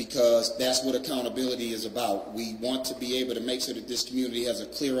questions, because that's what accountability is about. We want to be able to make sure that this community has a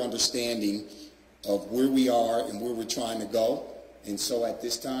clear understanding of where we are and where we're trying to go. And so at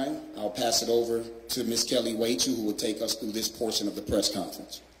this time, I'll pass it over to Ms. Kelly Wachu, who will take us through this portion of the press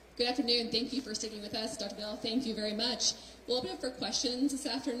conference. Good afternoon. Thank you for sticking with us. Dr. Bell, thank you very much. We'll open up for questions this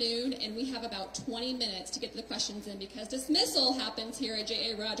afternoon, and we have about 20 minutes to get the questions in, because dismissal happens here at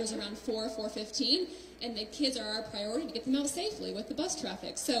J.A. Rogers around 4:15, and the kids are our priority to get them out safely with the bus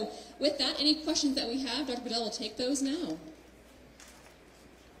traffic. So with that, any questions that we have, Dr. Bedell will take those now.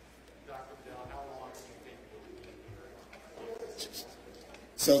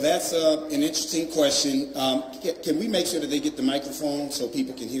 So that's an interesting question. Can we make sure that they get the microphone so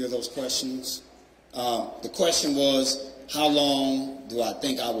people can hear those questions? The question was, how long do I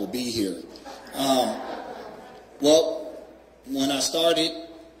think I will be here? Well, when I started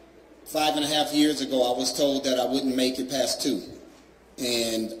 5.5 years ago, I was told that I wouldn't make it past 2.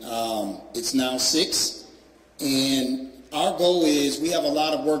 And it's now 6. And our goal is, we have a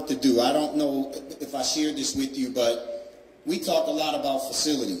lot of work to do. I don't know if I shared this with you, but we talk a lot about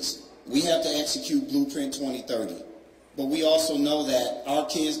facilities. We have to execute Blueprint 2030. But we also know that our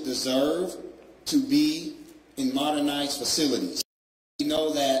kids deserve to be in modernized facilities. We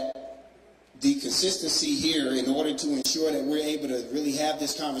know that the consistency here, in order to ensure that we're able to really have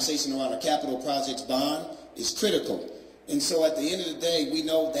this conversation around a capital projects bond, is critical. And so at the end of the day, we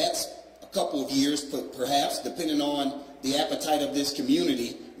know that's a couple of years, perhaps, depending on the appetite of this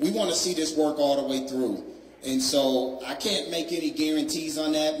community. We want to see this work all the way through. And so I can't make any guarantees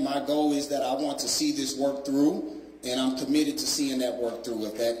on that. My goal is that I want to see this work through, and I'm committed to seeing that work through,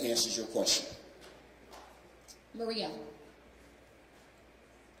 if that answers your question. Maria.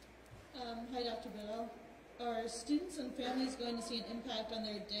 Hi, Dr. Bell. Are students and families going to see an impact on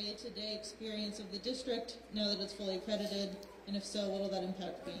their day-to-day experience of the district now that it's fully accredited? And if so, what will that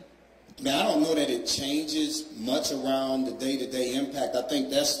impact be? Now, I don't know that it changes much around the day-to-day impact. I think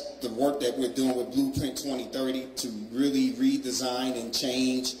that's the work that we're doing with Blueprint 2030 to really redesign and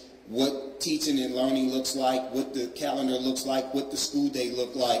change what teaching and learning looks like, what the calendar looks like, what the school day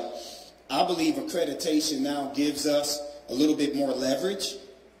look like. I believe accreditation now gives us a little bit more leverage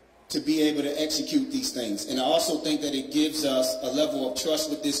to be able to execute these things. And I also think that it gives us a level of trust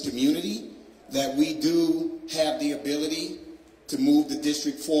with this community that we do have the ability to move the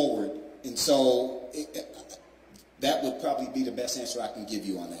district forward. And so that would probably be the best answer I can give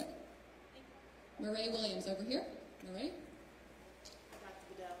you on that. Murray Williams over here. Murray? Dr.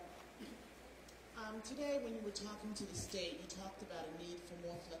 Bedell. Today when you were talking to the state, you talked about a need for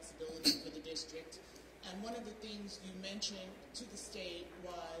more flexibility for the district. And one of the things you mentioned to the state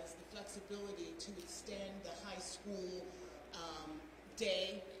was the flexibility to extend the high school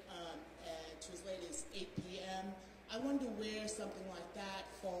day to as late as 8 p.m. I wonder where something like that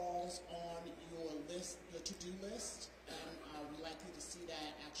falls on your list, your to-do list, and are we likely to see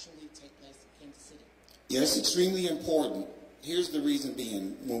that actually take place in Kansas City? Yes, extremely important. Here's the reason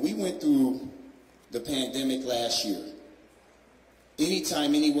being. When we went through the pandemic last year,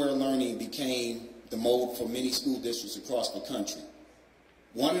 anytime, anywhere learning became the mode for many school districts across the country.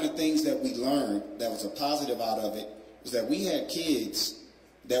 One of the things that we learned that was a positive out of it was that we had kids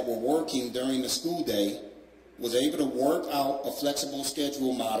that were working during the school day, was able to work out a flexible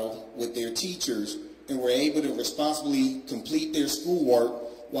schedule model with their teachers, and were able to responsibly complete their schoolwork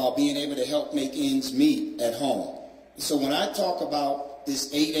while being able to help make ends meet at home. So when I talk about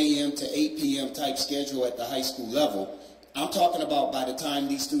this 8 a.m. to 8 p.m. type schedule at the high school level, I'm talking about by the time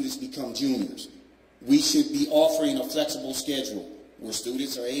these students become juniors. We should be offering a flexible schedule where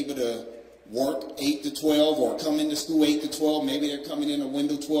students are able to work 8 to 12 or come into school 8 to 12. Maybe they're coming in a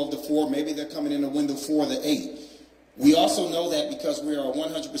window 12 to 4. Maybe they're coming in a window 4 to 8. We also know that because we are a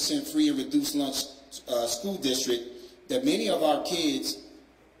 100% free and reduced lunch school district, that many of our kids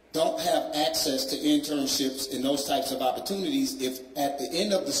don't have access to internships and those types of opportunities if at the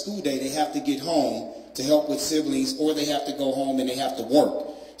end of the school day they have to get home to help with siblings, or they have to go home and they have to work.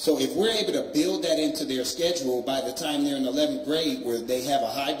 So if we're able to build that into their schedule by the time they're in 11th grade, where they have a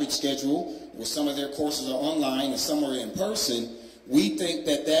hybrid schedule, where some of their courses are online and some are in person, we think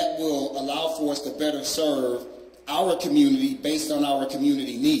that that will allow for us to better serve our community based on our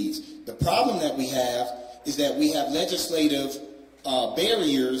community needs. The problem that we have is that we have legislative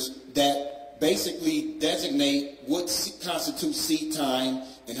barriers that basically designate what constitutes seat time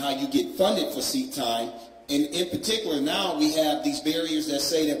and how you get funded for seat time. And in particular, now we have these barriers that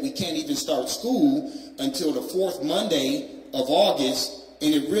say that we can't even start school until the 4th Monday of August,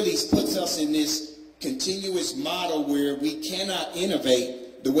 and it really puts us in this continuous model where we cannot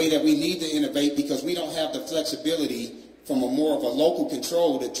innovate the way that we need to innovate because we don't have the flexibility from a more of a local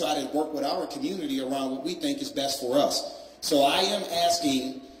control to try to work with our community around what we think is best for us. So I am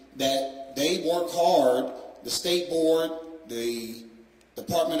asking that they work hard, the state board, the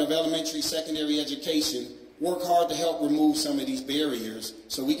Department of Elementary Secondary Education, work hard to help remove some of these barriers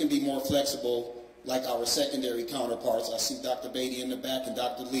so we can be more flexible like our secondary counterparts. I see Dr. Beatty in the back and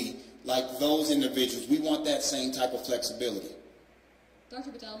Dr. Lee. Like those individuals, we want that same type of flexibility. Dr.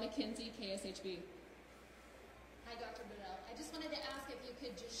 Bedell, McKinsey, KSHB. Hi, Dr. Bedell. I just wanted to ask if you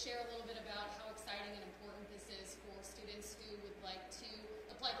could just share a little bit about how exciting and important this is for students who would like to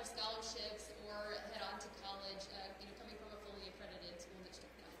apply for scholarships or head on to college, coming from a fully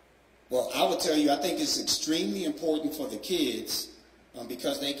Well, I would tell you, I think it's extremely important for the kids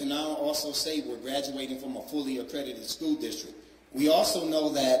because they can now also say we're graduating from a fully accredited school district. We also know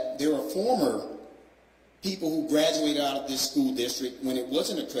that there are former people who graduated out of this school district when it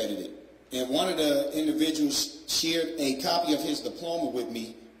wasn't accredited. And one of the individuals shared a copy of his diploma with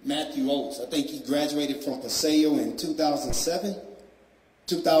me, Matthew Oates. I think he graduated from Paseo in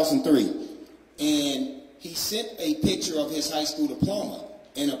 2003. And he sent a picture of his high school diploma.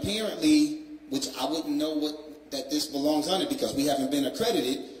 And apparently, which I wouldn't know that this belongs on it because we haven't been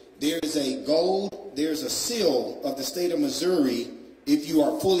accredited, there's a seal of the state of Missouri if you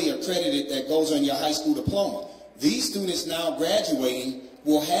are fully accredited that goes on your high school diploma. These students now graduating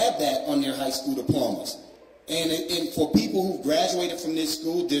will have that on their high school diplomas. And for people who graduated from this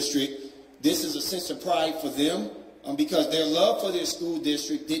school district, this is a sense of pride for them because their love for their school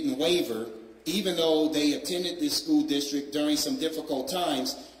district didn't waver, even though they attended this school district during some difficult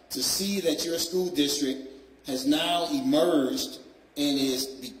times. To see that your school district has now emerged and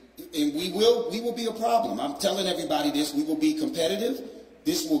we will be a problem. I'm telling everybody this. We will be competitive.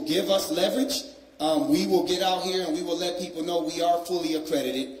 This will give us leverage. We will get out here and we will let people know we are fully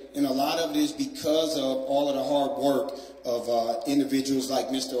accredited. And a lot of it is because of all of the hard work of individuals like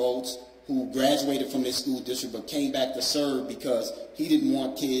Mr. Oates, who graduated from this school district but came back to serve because he didn't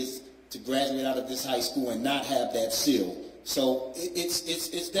want kids to graduate out of this high school and not have that seal. So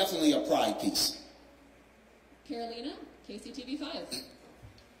it's definitely a pride piece. Carolina, KCTV 5.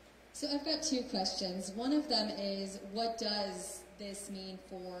 So I've got two questions. One of them is, what does this mean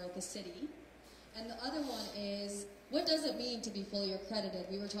for the city? And the other one is, what does it mean to be fully accredited?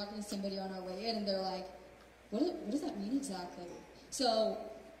 We were talking to somebody on our way in, and they're like, what does that mean exactly? So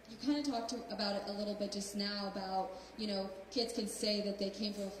you kind of talked about it a little bit just now about, kids can say that they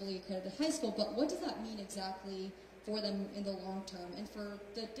came from a fully accredited high school, but what does that mean exactly for them in the long term and for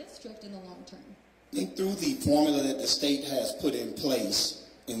the district in the long term? I think through the formula that the state has put in place,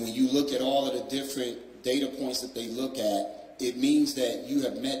 and when you look at all of the different data points that they look at, it means that you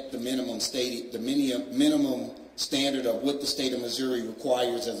have met the minimum standard of what the state of Missouri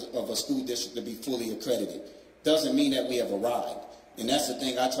requires of a school district to be fully accredited. Doesn't mean that we have arrived. And that's the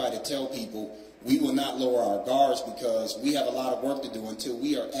thing I try to tell people. We will not lower our guards because we have a lot of work to do until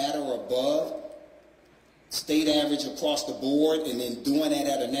we are at or above state average across the board, and then doing that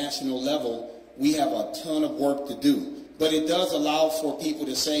at a national level. We have a ton of work to do. But it does allow for people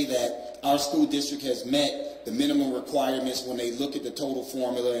to say that our school district has met the minimum requirements when they look at the total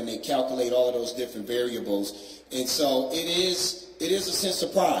formula and they calculate all of those different variables. And so it is a sense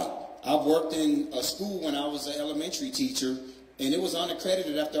of pride. I've worked in a school when I was an elementary teacher, and it was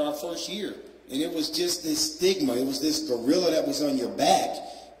unaccredited after our first year. And it was just this stigma. It was this gorilla that was on your back.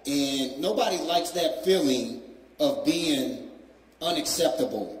 And nobody likes that feeling of being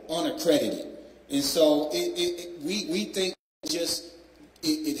unacceptable, unaccredited. And so we think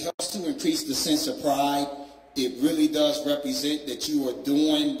it helps to increase the sense of pride. It really does represent that you are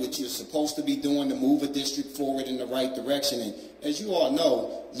doing what you're supposed to be doing to move a district forward in the right direction. And as you all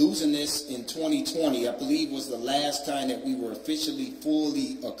know, losing this in 2020, I believe, was the last time that we were officially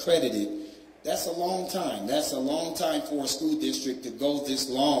fully accredited. That's a long time. That's a long time for a school district to go this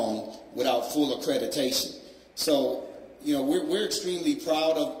long without full accreditation. So, we're extremely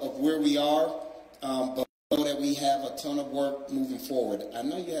proud of where we are, but we know that we have a ton of work moving forward. I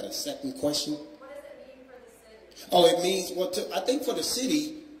know you had a second question. What does it mean for the city? Oh, it means, I think for the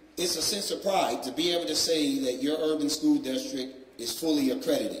city, it's a sense of pride to be able to say that your urban school district is fully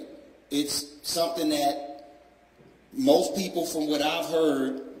accredited. It's something that most people, from what I've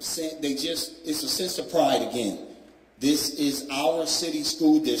heard, it's a sense of pride again. This is our city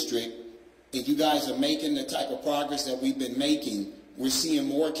school district, and you guys are making the type of progress that we've been making. We're seeing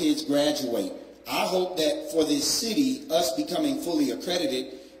more kids graduate. I hope that for this city, us becoming fully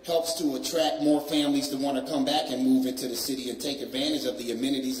accredited helps to attract more families to want to come back and move into the city and take advantage of the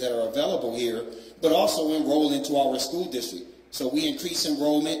amenities that are available here, but also enroll into our school district. So we increase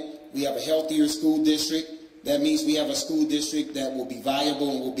enrollment. We have a healthier school district. That means we have a school district that will be viable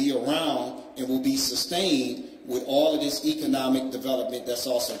and will be around and will be sustained with all of this economic development that's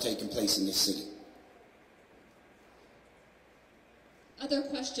also taking place in this city. Other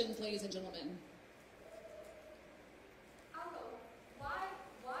questions, ladies and gentlemen?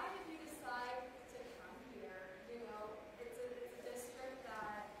 Why did you decide to come here? It's a district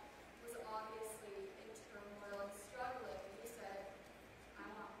that was obviously in turmoil and struggling. You said, I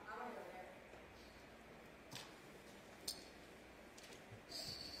want to go there.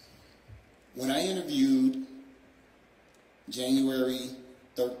 When I interviewed January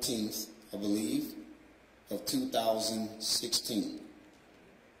 13th, I believe, of 2016,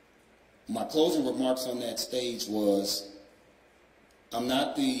 my closing remarks on that stage was, I'm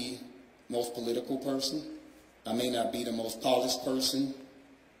not the most political person. I may not be the most polished person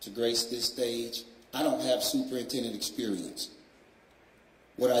to grace this stage. I don't have superintendent experience.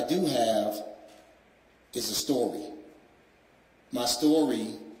 What I do have is a story. My story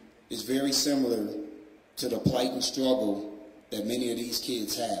is very similar to the plight and struggle that many of these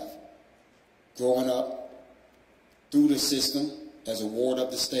kids have. Growing up through the system as a ward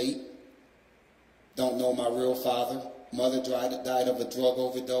of the state, don't know my real father. Mother died of a drug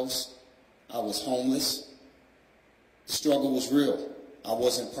overdose. I was homeless. The struggle was real. I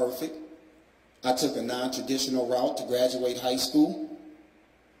wasn't perfect. I took a non-traditional route to graduate high school.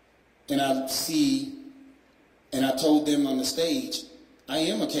 And I told them on the stage, I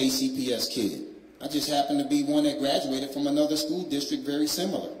am a KCPS kid. I just happen to be one that graduated from another school district very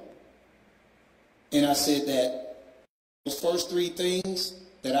similar. And I said that those first three things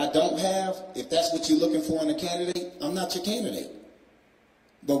that I don't have, if that's what you're looking for in a candidate, I'm not your candidate.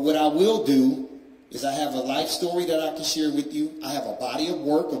 But what I will do is I have a life story that I can share with you. I have a body of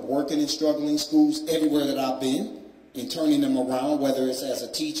work of working in struggling schools everywhere that I've been and turning them around, whether it's as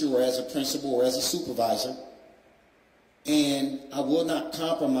a teacher or as a principal or as a supervisor. And I will not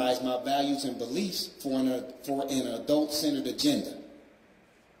compromise my values and beliefs for an adult-centered agenda.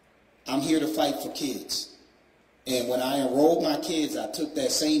 I'm here to fight for kids. And when I enrolled my kids, I took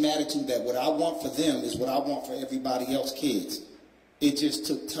that same attitude that what I want for them is what I want for everybody else's kids. It just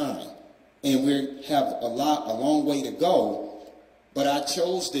took time. And we have a long way to go. But I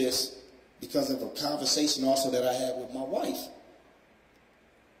chose this because of a conversation also that I had with my wife.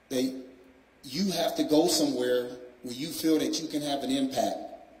 You have to go somewhere where you feel that you can have an impact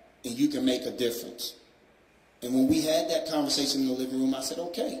and you can make a difference. And when we had that conversation in the living room, I said,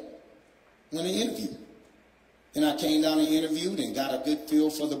 okay, I'm going to interview. And I came down and interviewed and got a good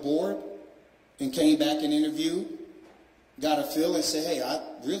feel for the board and came back and interviewed, got a feel and said, hey, I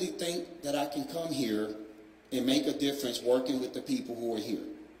really think that I can come here and make a difference working with the people who are here,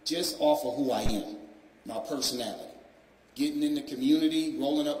 just off of who I am, my personality, getting in the community,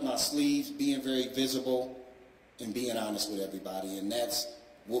 rolling up my sleeves, being very visible, and being honest with everybody. And that's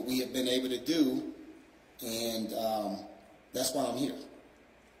what we have been able to do, and that's why I'm here.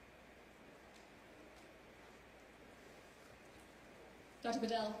 Dr.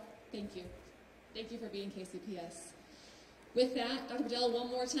 Bedell, thank you. Thank you for being KCPS. With that, Dr. Bedell, one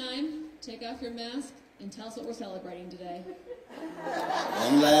more time, take off your mask and tell us what we're celebrating today.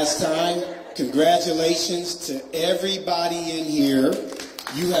 One last time, congratulations to everybody in here.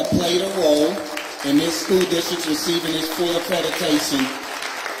 You have played a role in this school district receiving its full accreditation.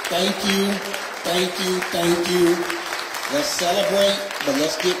 Thank you, thank you, thank you. Let's celebrate, but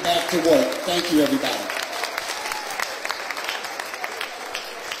let's get back to work. Thank you, everybody.